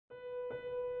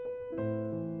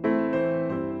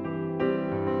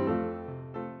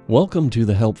Welcome to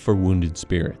the Help for Wounded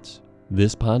Spirits.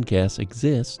 This podcast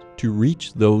exists to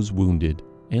reach those wounded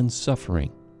and suffering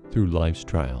through life's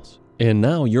trials. And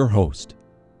now your host,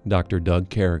 Dr. Doug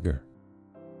Carriger.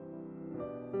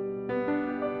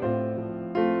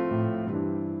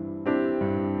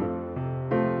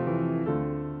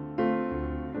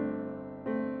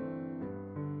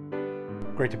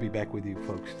 Great to be back with you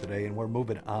folks today, and we're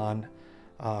moving on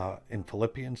in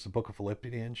Philippians, the book of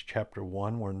Philippians, chapter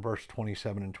 1. We're in verse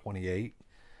 27 and 28.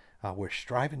 We're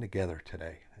striving together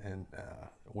today, and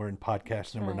we're in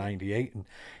podcast number 98, and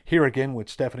here again with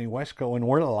Stephanie Wesco, and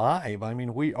we're live. I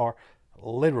mean, we are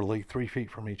literally 3 feet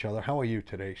from each other. How are you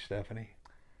today, Stephanie?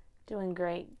 Doing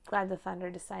great. Glad the thunder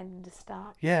decided to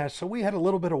stop. Yeah, so we had a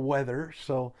little bit of weather,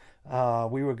 so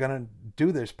we were going to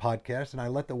do this podcast, and I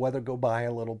let the weather go by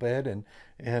a little bit, and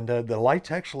the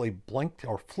lights actually blinked,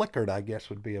 or flickered, I guess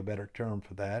would be a better term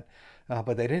for that,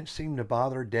 but they didn't seem to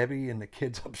bother Debbie and the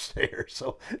kids upstairs,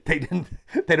 so they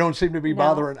don't seem to be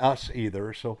bothering us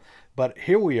either. So, but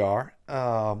here we are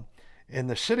in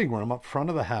the sitting room up front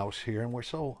of the house here, and we're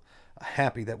so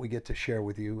happy that we get to share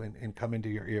with you and come into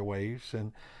your earwaves.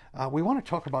 And we want to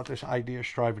talk about this idea of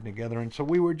striving together. And so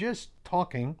we were just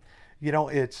talking, you know,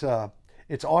 it's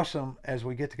awesome as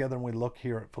we get together and we look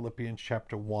here at Philippians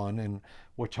chapter 1, and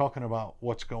we're talking about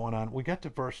what's going on. We got to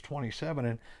verse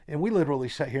 27, and we literally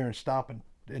sat here and stopped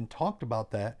and talked about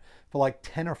that for like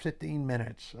 10 or 15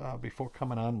 minutes before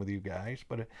coming on with you guys.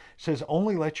 But it says,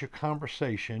 only let your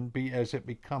conversation be as it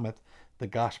becometh the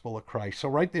gospel of Christ. So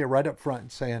right there, right up front,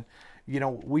 and saying, you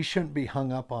know, we shouldn't be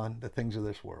hung up on the things of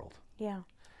this world. Yeah.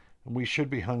 We should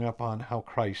be hung up on how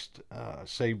Christ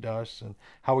saved us, and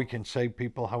how we can save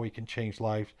people, how we can change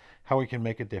lives, how we can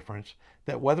make a difference.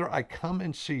 That whether I come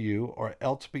and see you or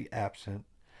else be absent,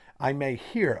 I may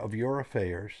hear of your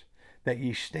affairs, that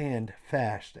ye stand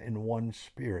fast in one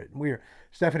spirit.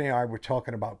 Stephanie and I were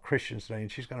talking about Christians today,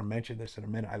 and she's going to mention this in a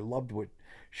minute. I loved what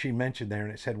she mentioned there,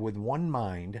 and it said, with one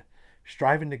mind,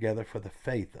 striving together for the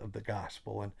faith of the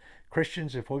gospel. And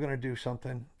Christians, if we're going to do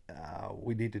something,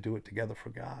 we need to do it together for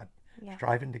God,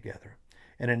 striving together.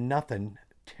 And in nothing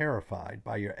terrified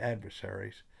by your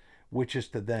adversaries, which is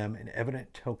to them an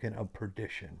evident token of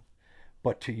perdition,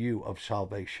 but to you of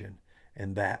salvation,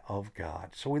 and that of God.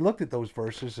 So we looked at those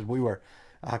verses, and we were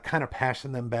kind of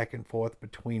passing them back and forth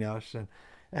between us. And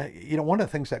you know, one of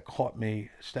the things that caught me,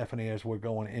 Stephanie, as we're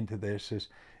going into this is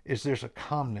there's a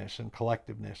calmness and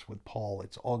collectiveness with Paul.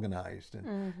 It's organized,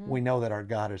 and we know that our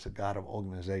God is a God of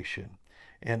organization.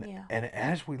 And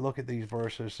as we look at these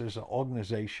verses, there's an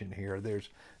organization here.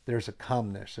 There's a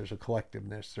calmness, there's a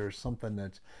collectiveness, there's something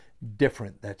that's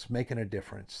different, that's making a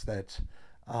difference, that's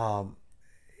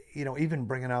you know, even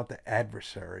bringing out the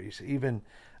adversaries, even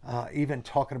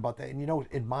talking about that. And you know,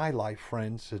 in my life,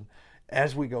 friends, and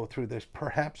as we go through this,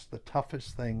 perhaps the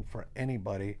toughest thing for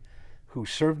anybody who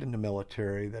served in the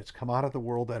military, that's come out of the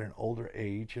world at an older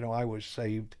age. You know, I was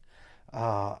saved.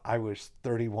 I was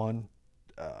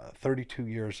 32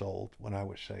 years old when I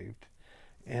was saved.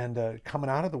 And coming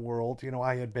out of the world, you know,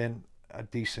 I had been a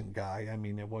decent guy. I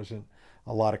mean, there wasn't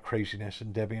a lot of craziness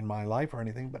in Debbie in my life or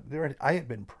anything, but I had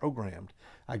been programmed,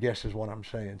 I guess is what I'm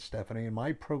saying, Stephanie. And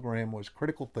my program was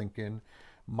critical thinking.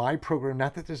 My program,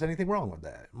 not that there's anything wrong with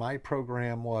that. My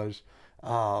program was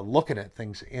looking at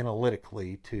things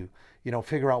analytically to, you know,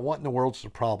 figure out what in the world's the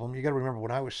problem. You got to remember,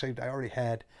 when I was saved,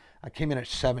 I came in at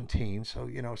 17. So,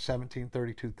 you know, 17,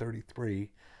 32, 33.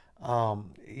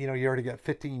 You know, you already got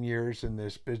 15 years in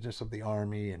this business of the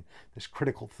Army and this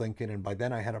critical thinking. And by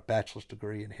then I had a bachelor's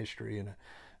degree in history and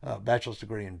a bachelor's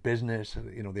degree in business.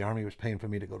 You know, the Army was paying for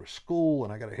me to go to school,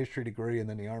 and I got a history degree. And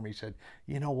then the Army said,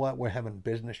 you know what, we're having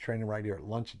business training right here at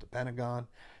lunch at the Pentagon.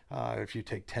 If you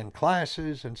take 10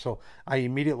 classes. And so I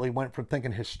immediately went from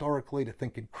thinking historically to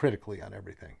thinking critically on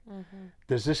everything.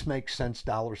 Does this make sense,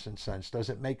 dollars and cents? Does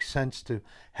it make sense to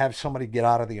have somebody get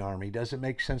out of the Army? Does it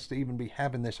make sense to even be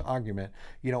having this argument?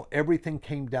 You know, everything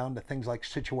came down to things like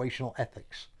situational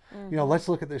ethics. You know, let's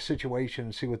look at this situation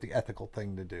and see what the ethical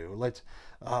thing to do.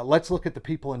 Let's look at the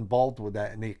people involved with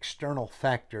that and the external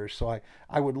factors. So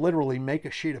I would literally make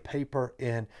a sheet of paper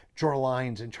and draw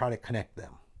lines and try to connect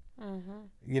them.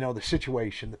 You know, the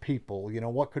situation, the people, you know,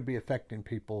 what could be affecting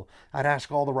people. I'd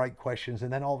ask all the right questions,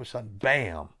 and then all of a sudden,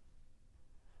 bam,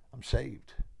 I'm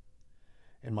saved.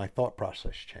 And my thought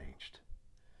process changed.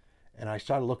 And I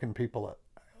started looking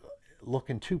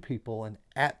to people and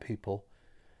at people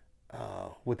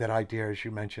with that idea, as you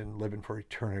mentioned, living for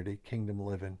eternity, kingdom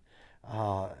living.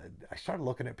 I started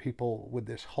looking at people with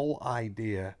this whole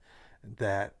idea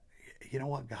that, you know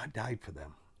what, God died for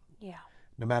them. Yeah.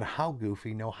 No matter how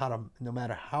goofy, no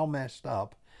matter how messed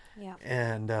up, Yeah.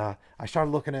 And I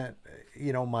started looking at,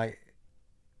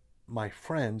 my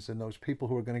friends and those people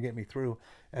who are going to get me through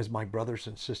as my brothers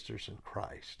and sisters in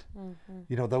Christ.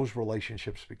 Mm-hmm. Those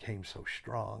relationships became so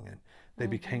strong and they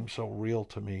became so real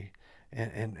to me.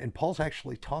 And Paul's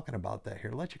actually talking about that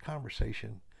here. Let your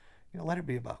conversation, let it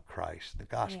be about Christ, the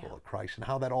gospel of Christ, and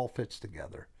how that all fits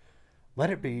together. Let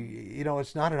it be,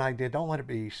 it's not an idea. Don't let it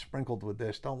be sprinkled with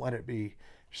this. Don't let it be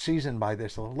seasoned by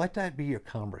this. Let that be your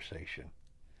conversation.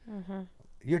 Mm-hmm.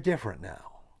 You're different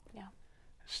now. Yeah.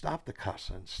 Stop the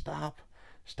cussing. Stop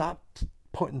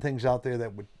putting things out there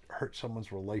that would hurt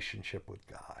someone's relationship with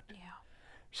God. Yeah.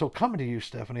 So coming to you,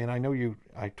 Stephanie, and I know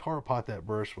I tore apart that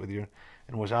verse with you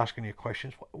and was asking you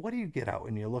questions. What do you get out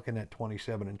when you're looking at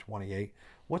 27 and 28?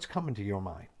 What's coming to your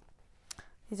mind?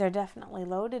 These are definitely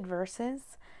loaded verses.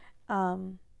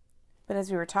 But as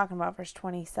we were talking about verse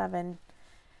 27,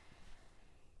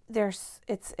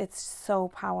 it's so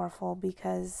powerful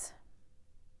because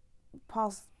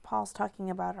Paul's talking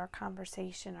about our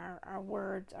conversation, our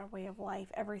words, our way of life,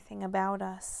 everything about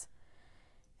us.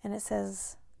 And it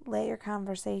says, let your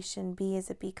conversation be as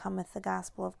it becometh the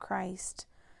gospel of Christ.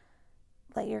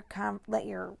 Let your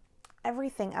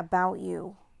everything about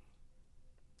you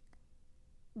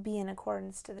be in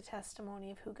accordance to the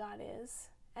testimony of who God is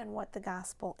and what the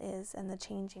gospel is and the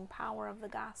changing power of the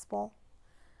gospel.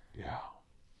 Yeah.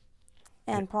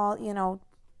 And Paul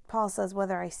says,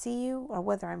 whether I see you or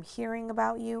whether I'm hearing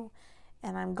about you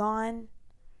and I'm gone,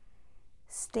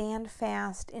 stand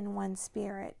fast in one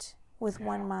spirit with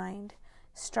one mind,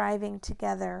 striving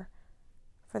together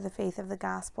for the faith of the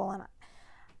gospel. And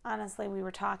honestly, we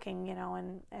were talking,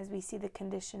 and as we see the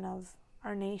condition of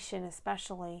our nation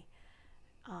especially,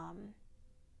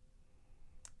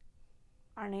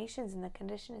 our nation's in the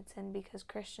condition it's in because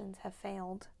Christians have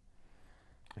failed.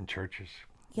 In churches.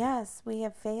 Yes, we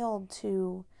have failed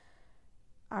to,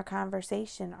 our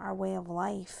conversation, our way of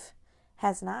life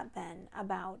has not been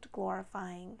about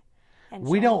glorifying and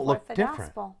we showing don't forth look the different.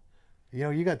 gospel.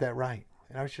 You got that right.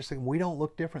 And I was just thinking, we don't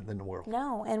look different than the world.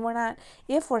 No, and we're not,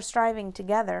 if we're striving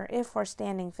together, if we're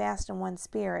standing fast in one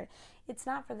spirit, it's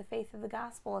not for the faith of the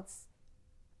gospel. It's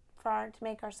to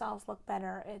make ourselves look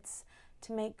better. It's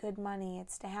to make good money.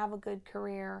 It's to have a good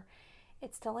career.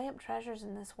 It's to lay up treasures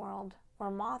in this world where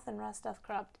moth and rust doth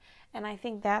corrupt. And I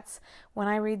think that's, when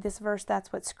I read this verse,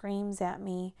 that's what screams at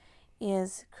me,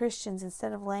 is Christians,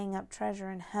 instead of laying up treasure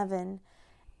in heaven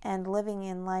and living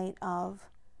in light of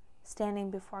standing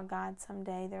before God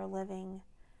someday, they're living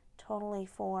totally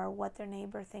for what their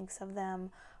neighbor thinks of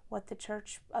them, what the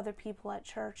church, other people at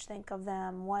church think of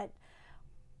them, what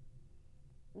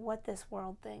this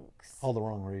world thinks. All the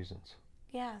wrong reasons.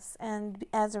 Yes, and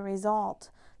as a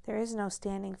result, there is no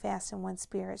standing fast in one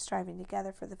spirit, striving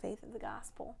together for the faith of the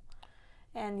gospel.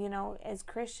 And as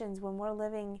Christians, when we're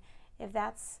living,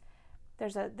 there's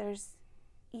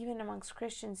even amongst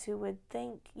Christians who would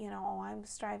think, I'm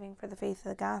striving for the faith of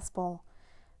the gospel,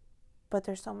 but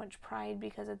there's so much pride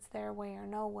because it's their way or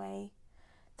no way.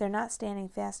 They're not standing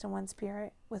fast in one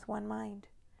spirit with one mind.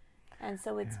 And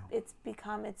so it's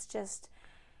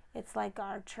like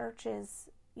our churches,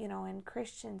 and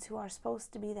Christians who are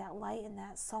supposed to be that light and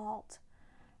that salt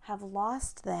have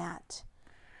lost that.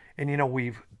 And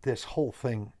this whole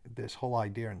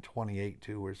idea in 28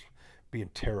 too is being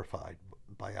terrified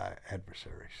by our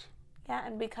adversaries. Yeah,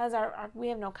 and because we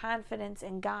have no confidence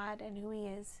in God and who He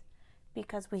is,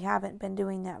 because we haven't been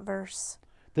doing that verse.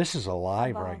 This is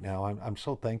alive right now. I'm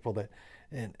so thankful that,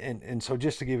 and so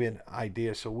just to give you an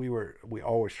idea, so we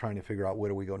always trying to figure out where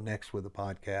do we go next with the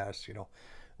podcast,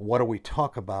 what do we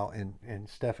talk about, and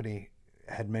Stephanie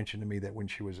had mentioned to me that when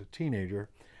she was a teenager,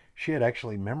 she had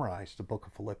actually memorized the book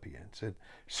of Philippians. And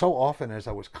so often as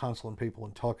I was counseling people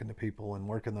and talking to people and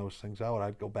working those things out,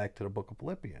 I'd go back to the book of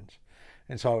Philippians.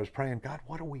 And so I was praying, God,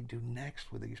 what do we do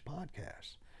next with these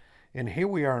podcasts? And here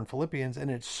we are in Philippians,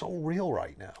 and it's so real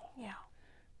right now. Yeah.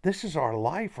 This is our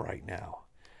life right now.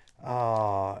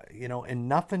 And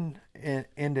nothing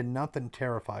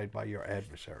terrified by your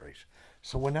adversaries.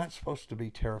 So we're not supposed to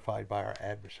be terrified by our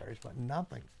adversaries, but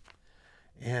nothing.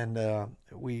 And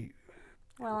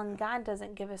and God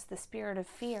doesn't give us the spirit of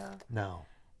fear. No.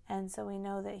 And so we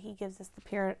know that He gives us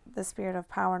the spirit of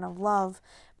power and of love,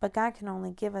 but God can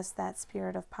only give us that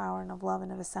spirit of power and of love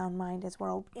and of a sound mind as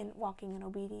we're walking in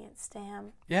obedience to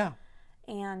Him. Yeah.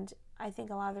 And I think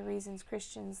a lot of the reasons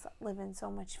Christians live in so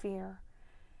much fear,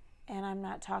 and I'm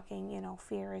not talking,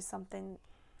 fear is something,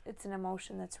 it's an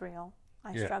emotion that's real.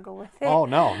 I struggle with it. Oh,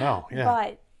 no, yeah.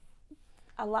 But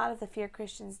a lot of the fear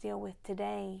Christians deal with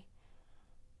today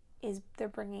is they're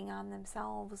bringing on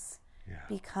themselves Yeah.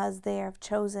 because they have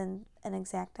chosen an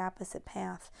exact opposite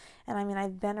path. And I mean,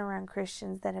 I've been around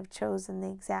Christians that have chosen the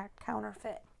exact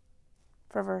counterfeit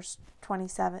for verse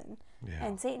 27. Yeah.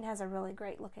 And Satan has a really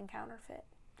great looking counterfeit.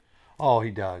 Oh,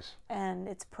 he does. And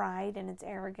it's pride and it's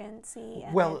arrogancy.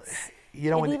 And Well, it's, you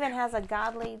know, it even has a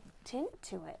godly tint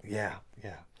to it. yeah,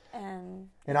 yeah. And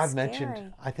I've scary.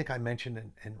 mentioned, I think I mentioned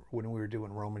in when we were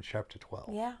doing Romans chapter 12,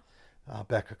 Yeah.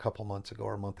 back a couple months ago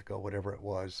or a month ago, whatever it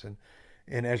was.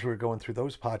 And as we were going through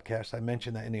those podcasts, I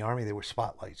mentioned that in the Army, they were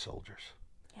spotlight soldiers.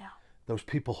 Yeah. Those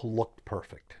people who looked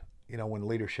perfect. You know, when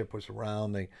leadership was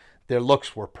around, their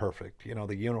looks were perfect. You know,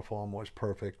 the uniform was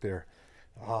perfect.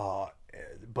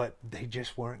 But they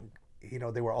just weren't, you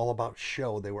know, they were all about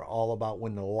show. They were all about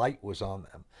when the light was on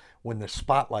them, when the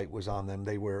spotlight was on them,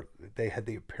 they had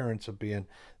the appearance of being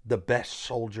the best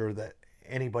soldier that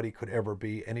anybody could ever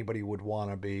be, anybody would want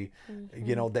to be. Mm-hmm.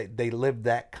 You know, they lived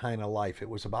that kind of life. It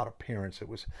was about appearance.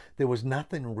 There was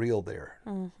nothing real there.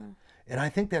 Mm-hmm. And I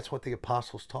think that's what the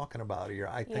apostle's talking about here.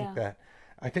 I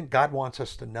think God wants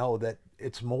us to know that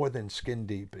it's more than skin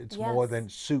deep. It's more than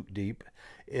suit deep.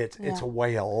 It's a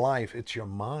way of life. It's your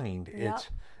mind. Yep.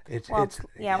 It's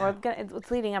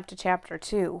leading up to chapter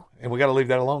 2. And we got to leave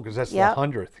that alone because that's the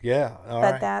 100th. Yeah. All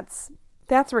right.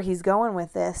 That's where he's going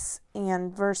with this.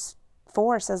 And verse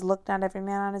 4 says, "Look not every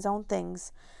man on his own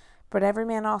things, but every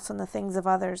man also on the things of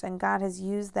others." And God has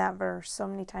used that verse so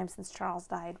many times since Charles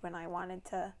died, when I wanted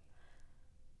to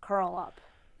curl up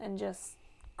and just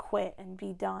quit and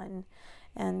be done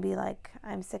and be like,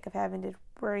 I'm sick of having to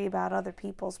worry about other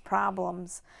people's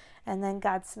problems. And then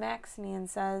God smacks me and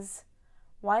says,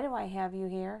 why do I have you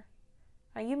here?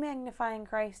 Are you magnifying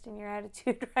Christ in your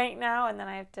attitude right now? And then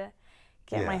I have to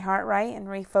get my heart right and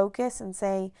refocus and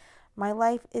say, my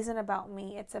life isn't about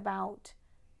me. It's about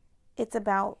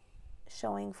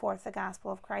showing forth the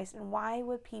gospel of Christ. And why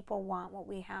would people want what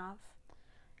we have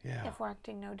if we're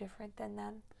acting no different than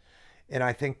them? And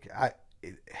I think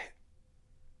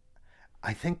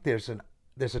there's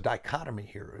a dichotomy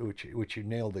here, which you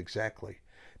nailed exactly.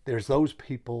 There's those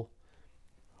people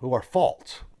who are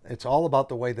false. It's all about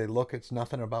the way they look. It's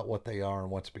nothing about what they are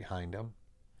and what's behind them.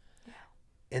 Yeah.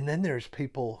 And then there's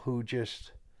people who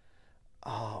just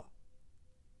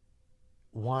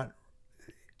want,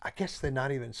 I guess they're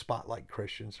not even spotlight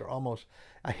Christians. They're almost,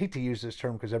 I hate to use this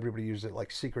term because everybody uses it,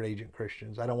 like secret agent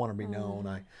Christians. I don't want to be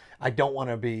known. I don't want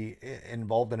to be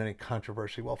involved in any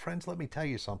controversy. Well, friends, let me tell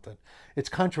you something. It's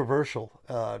controversial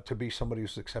to be somebody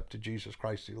who's accepted Jesus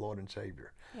Christ as Lord and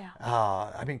Savior. Yeah.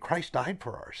 I mean, Christ died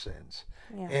for our sins.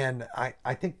 Yeah. And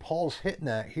I think Paul's hitting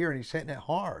that here, and he's hitting it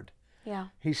hard. Yeah.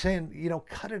 He's saying,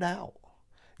 cut it out.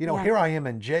 Here I am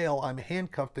in jail. I'm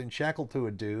handcuffed and shackled to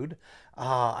a dude.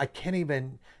 I can't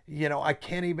even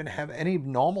have any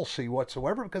normalcy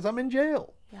whatsoever because I'm in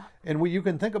jail. Yeah. And you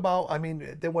can think about,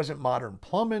 there wasn't modern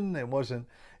plumbing. There wasn't,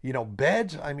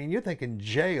 beds. you're thinking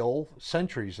jail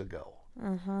centuries ago,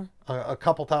 a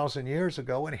couple thousand years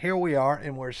ago. And here we are,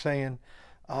 and we're saying,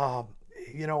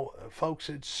 folks,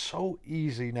 it's so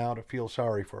easy now to feel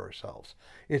sorry for ourselves.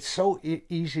 It's so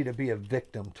easy to be a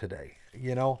victim today.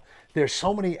 There's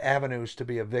so many avenues to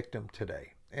be a victim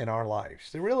today in our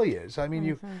lives. There really is.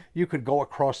 You could go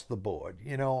across the board.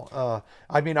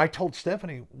 I told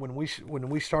Stephanie when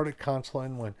we started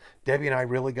counseling, when Debbie and I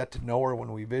really got to know her,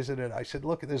 when we visited, I said,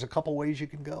 look, there's a couple ways you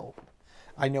can go.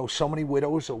 I know so many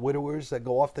widows or widowers that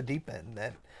go off the deep end.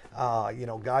 That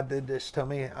God did this to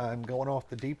me. I'm going off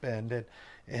the deep end,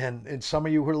 and some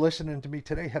of you who are listening to me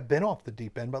today have been off the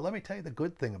deep end. But let me tell you, the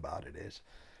good thing about it is,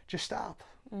 just stop.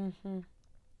 Mm-hmm.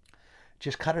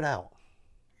 Just cut it out.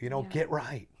 Get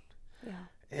right. Yeah.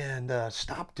 And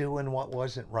stop doing what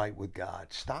wasn't right with God.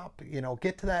 Stop,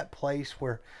 get to that place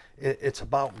where it's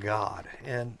about God.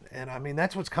 And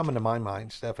that's what's coming to my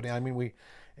mind, Stephanie.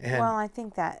 Well, I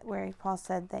think that where Paul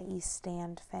said that ye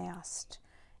stand fast.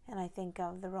 And I think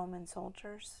of the Roman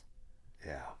soldiers.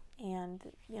 Yeah. And,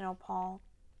 Paul,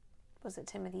 was it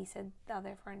Timothy, said, thou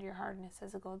therefore endure hardness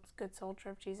as a good soldier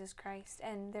of Jesus Christ.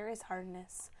 And there is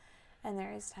hardness. And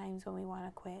there is times when we want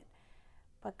to quit.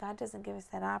 But God doesn't give us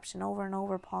that option. Over and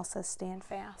over, Paul says, stand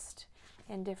fast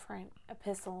in different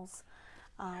epistles.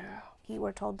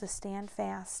 We're told to stand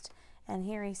fast. And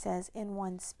here he says, in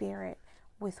one spirit,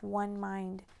 with one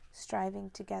mind, striving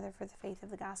together for the faith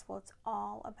of the gospel. It's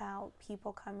all about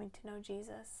people coming to know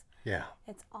Jesus. Yeah.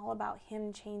 It's all about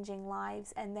him changing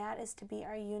lives, and that is to be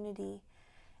our unity.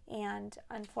 And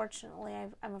unfortunately,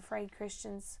 I'm afraid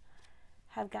Christians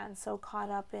have gotten so caught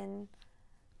up in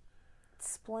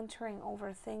splintering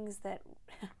over things that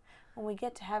when we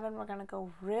get to heaven, we're going to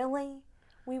go, really?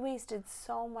 We wasted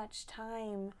so much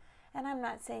time And I'm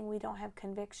not saying we don't have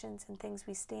convictions and things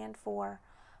we stand for,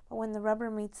 but when the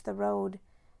rubber meets the road,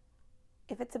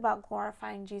 if it's about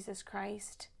glorifying Jesus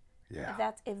Christ,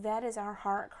 if that is our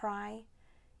heart cry,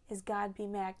 is God be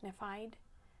magnified.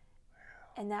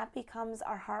 And that becomes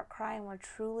our heart cry, and we're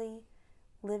truly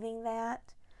living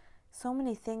that, so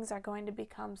many things are going to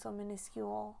become so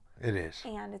minuscule. It is.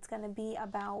 And it's going to be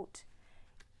about,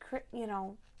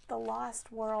 the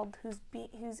lost world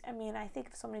I think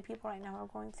of so many people right now who are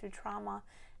going through trauma.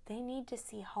 They need to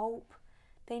see hope.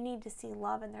 They need to see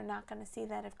love, and they're not going to see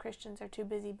that if Christians are too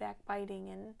busy backbiting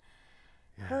and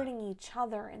hurting each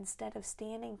other instead of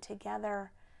standing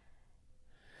together,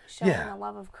 showing the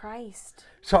love of Christ.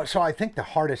 So I think the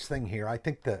hardest thing here, I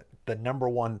think the number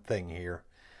one thing here,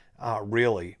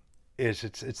 really, is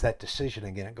it's that decision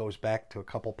again. It goes back to a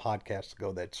couple podcasts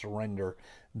ago, that surrender,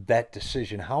 that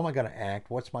decision. How am I going to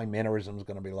act? What's my mannerisms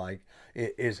going to be like?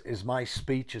 Is my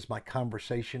speech, is my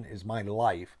conversation, is my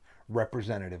life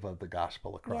representative of the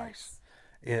gospel of Christ?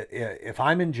 Yes. If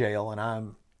I'm in jail and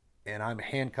I'm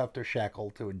handcuffed or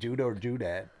shackled to a Judah or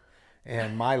Judad,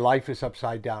 and my life is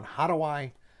upside down, how do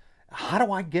I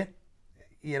get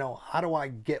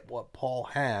what Paul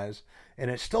has? And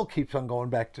it still keeps on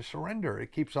going back to surrender.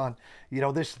 It keeps on,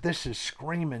 this is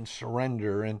screaming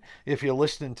surrender. And if you're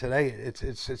listening today,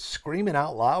 it's screaming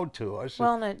out loud to us.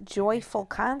 Well, and a joyful,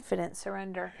 confident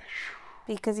surrender.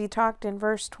 Because he talked in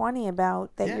verse 20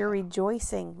 about that you're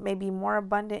rejoicing, maybe more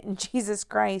abundant in Jesus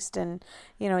Christ. And,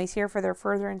 he's here for their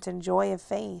furtherance and joy of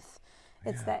faith.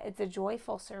 It's it's a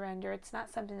joyful surrender. It's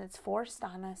not something that's forced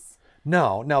on us.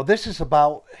 No, this is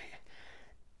about,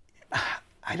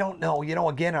 I don't know,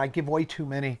 again, I give way too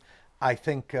many, I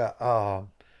think,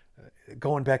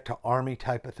 going back to Army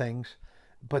type of things.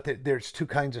 But there's two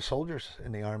kinds of soldiers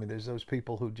in the Army. There's those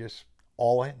people who just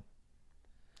all in.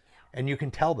 And you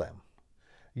can tell them.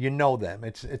 You know them.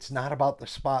 It's not about the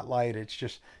spotlight. It's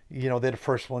just, they're the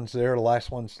first ones there, the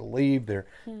last ones to leave. Their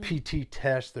PT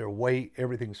test, their weight,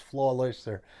 everything's flawless.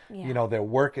 Their, their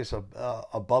work is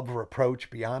above reproach,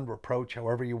 beyond reproach,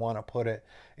 however you want to put it.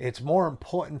 It's more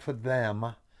important for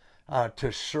them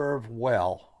to serve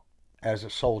well as a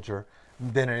soldier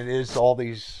than it is all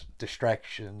these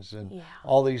distractions and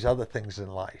all these other things in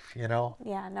life,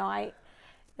 Yeah, no,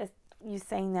 you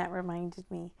saying that reminded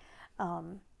me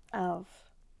of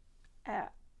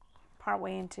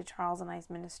partway into Charles and I's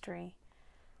ministry.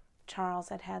 Charles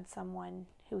had someone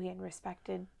who he had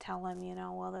respected tell him,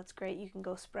 well, that's great, you can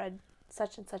go spread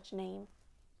such and such name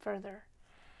further.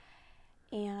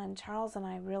 And Charles and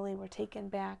I really were taken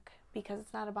back, because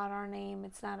it's not about our name,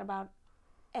 it's not about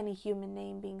any human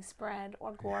name being spread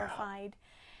or glorified.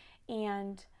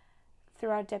 And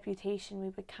through our deputation, we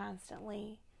would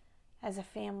constantly, as a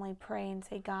family, pray and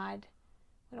say, God,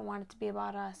 we don't want it to be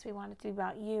about us. We want it to be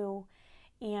about you.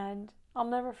 And I'll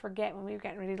never forget when we were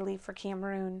getting ready to leave for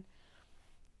Cameroon,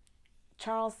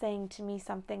 Charles saying to me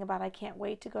something about, I can't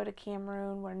wait to go to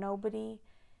Cameroon where nobody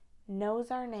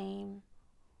knows our name.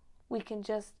 We can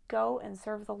just go and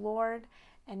serve the Lord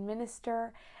and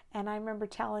minister. And I remember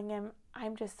telling him,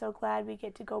 I'm just so glad we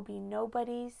get to go be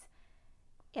nobodies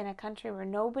in a country where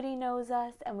nobody knows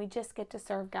us, and we just get to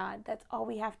serve God. That's all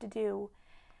we have to do.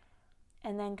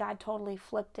 And then God totally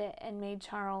flipped it and made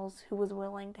Charles, who was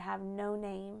willing to have no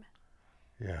name,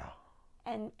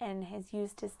 and has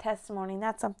used his testimony. And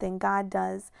that's something God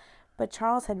does. But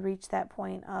Charles had reached that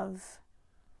point of,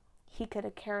 he could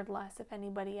have cared less if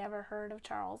anybody ever heard of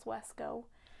Charles Wesco.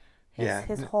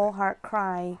 His whole heart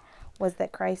cry was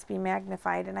that Christ be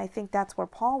magnified. And I think that's where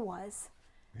Paul was.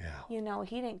 Yeah.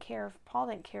 Paul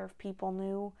didn't care if people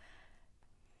knew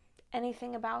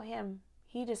anything about him.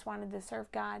 He just wanted to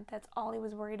serve God. That's all he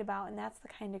was worried about. And that's the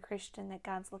kind of Christian that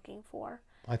God's looking for.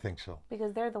 I think so.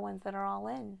 Because they're the ones that are all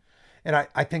in. And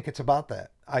I think it's about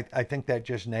that. I think that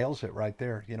just nails it right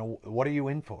there. What are you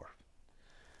in for?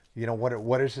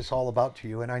 What is this all about to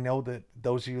you? And I know that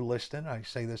those of you listening, I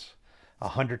say this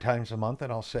 100 times a month,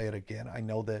 and I'll say it again. I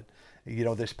know that,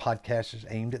 this podcast is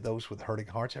aimed at those with hurting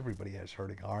hearts. Everybody has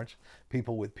hurting hearts.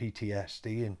 People with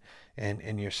PTSD.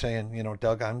 And you're saying,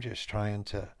 Doug, I'm just trying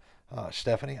to,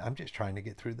 Stephanie, I'm just trying to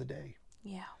get through the day.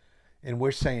 Yeah. And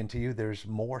we're saying to you, there's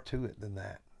more to it than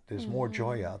that. There's more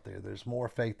joy out there. There's more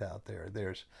faith out there.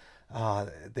 There's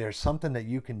something that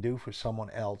you can do for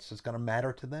someone else that's going to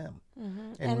matter to them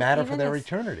and matter for their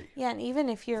eternity. Yeah, and even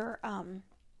if you're, I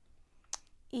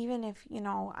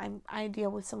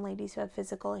deal with some ladies who have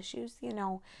physical issues,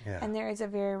 and there is a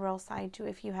very real side to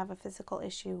if you have a physical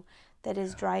issue that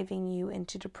is driving you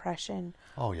into depression.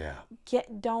 Oh, yeah.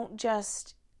 Don't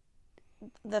just,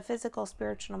 the physical,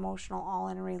 spiritual, emotional, all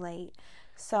interrelate.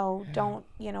 So don't,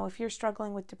 if you're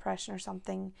struggling with depression or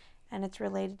something, and it's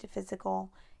related to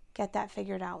physical, get that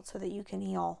figured out so that you can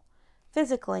heal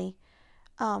physically.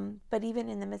 But even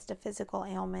in the midst of physical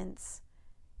ailments,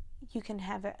 you can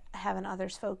have an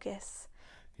others focus.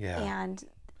 Yeah. And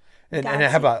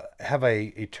have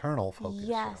a eternal focus.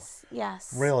 Yes, so.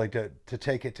 Yes. Really to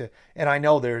take it to, and I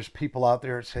know there's people out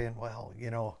there saying, well,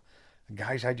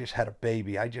 guys, I just had a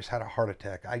baby. I just had a heart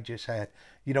attack. I just had,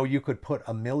 you could put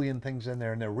a million things in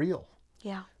there and they're real.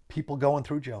 Yeah. People going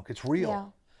through junk. It's real. Yeah.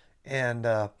 And,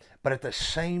 but at the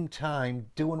same time,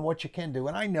 doing what you can do.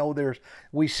 And I know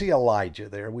we see Elijah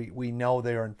there. We know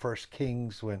there in 1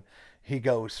 Kings when he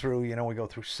goes through, we go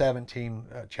through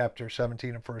chapter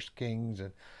 17 of 1 Kings,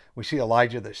 and we see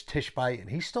Elijah, this Tishbite, and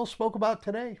he still spoke about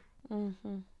today.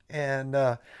 Mm-hmm. And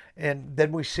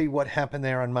then we see what happened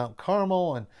there on Mount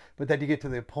Carmel, but then you get to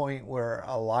the point where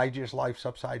Elijah's life's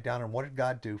upside down, and what did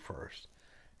God do first?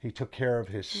 He took care of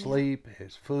his sleep,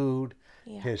 his food,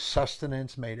 his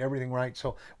sustenance, made everything right.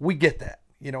 So we get that.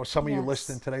 Some of you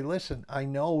listening today, listen, I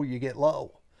know you get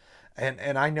low.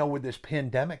 And I know with this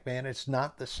pandemic, man, it's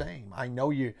not the same. I know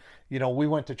we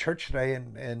went to church today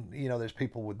and there's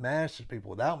people with masks, there's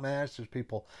people without masks, there's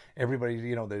people, everybody,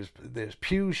 there's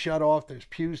pews shut off, there's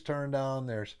pews turned on,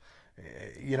 there's,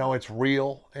 it's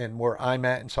real. And where I'm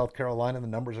at in South Carolina, the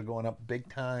numbers are going up big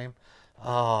time.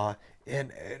 And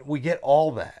we get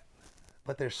all that,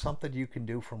 but there's something you can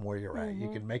do from where you're at. You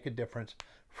can make a difference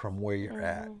from where you're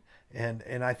at.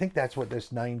 And I think that's what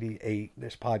this 98,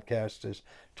 this podcast is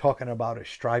talking about, is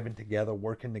striving together,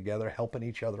 working together, helping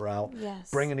each other out,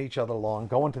 bringing each other along,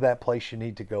 going to that place you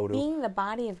need to go to. Being the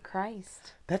body of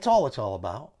Christ. That's all it's all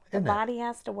about. The body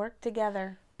has to work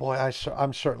together. Boy,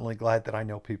 I'm certainly glad that I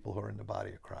know people who are in the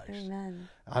body of Christ. Amen.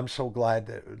 I'm so glad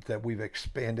that we've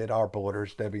expanded our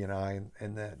borders, Debbie and I,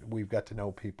 and that we've got to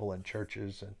know people in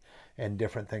churches and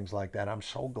different things like that. I'm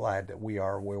so glad that we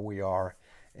are where we are.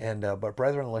 And but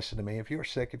brethren, listen to me. If you're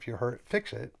sick, if you're hurt,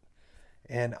 fix it.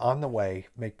 And on the way,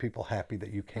 make people happy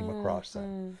that you came across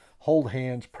them. Hold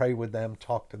hands, pray with them,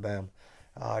 talk to them.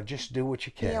 Just do what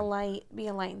you can. Be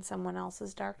a light in someone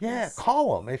else's darkness. Yeah,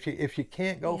 call them if you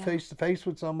can't go face to face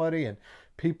with somebody and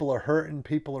people are hurting,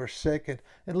 people are sick, and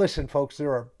listen, folks,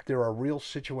 there are real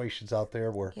situations out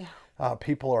there where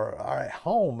people are at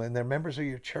home and they're members of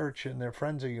your church and they're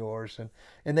friends of yours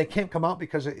and they can't come out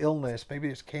because of illness. Maybe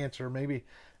it's cancer, maybe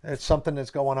it's something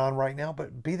that's going on right now.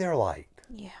 But be their light.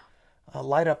 Yeah.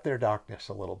 Light up their darkness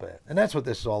a little bit. And that's what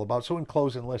this is all about. So in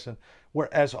closing, listen, we're,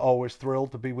 as always,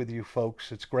 thrilled to be with you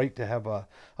folks. It's great to have a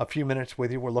few minutes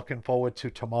with you. We're looking forward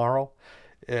to tomorrow.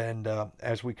 And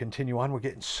as we continue on, we're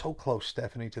getting so close,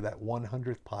 Stephanie, to that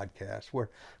 100th podcast.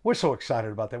 We're so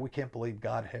excited about that. We can't believe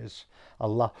God has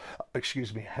allowed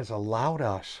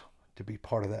us to be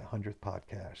part of that 100th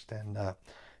podcast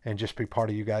and just be part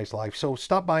of you guys' life. So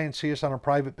stop by and see us on our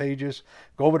private pages.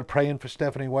 Go over to Praying for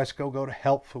Stephanie Wesco. Go to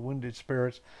Help for Wounded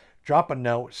Spirits. Drop a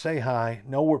note. Say hi.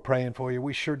 Know we're praying for you.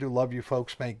 We sure do love you,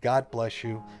 folks. May God bless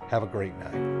you. Have a great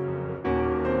night.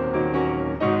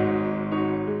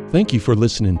 Thank you for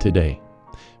listening today.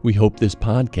 We hope this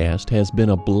podcast has been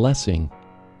a blessing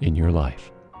in your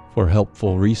life. For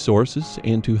helpful resources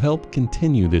and to help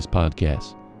continue this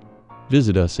podcast,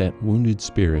 visit us at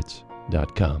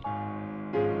woundedspirits.com.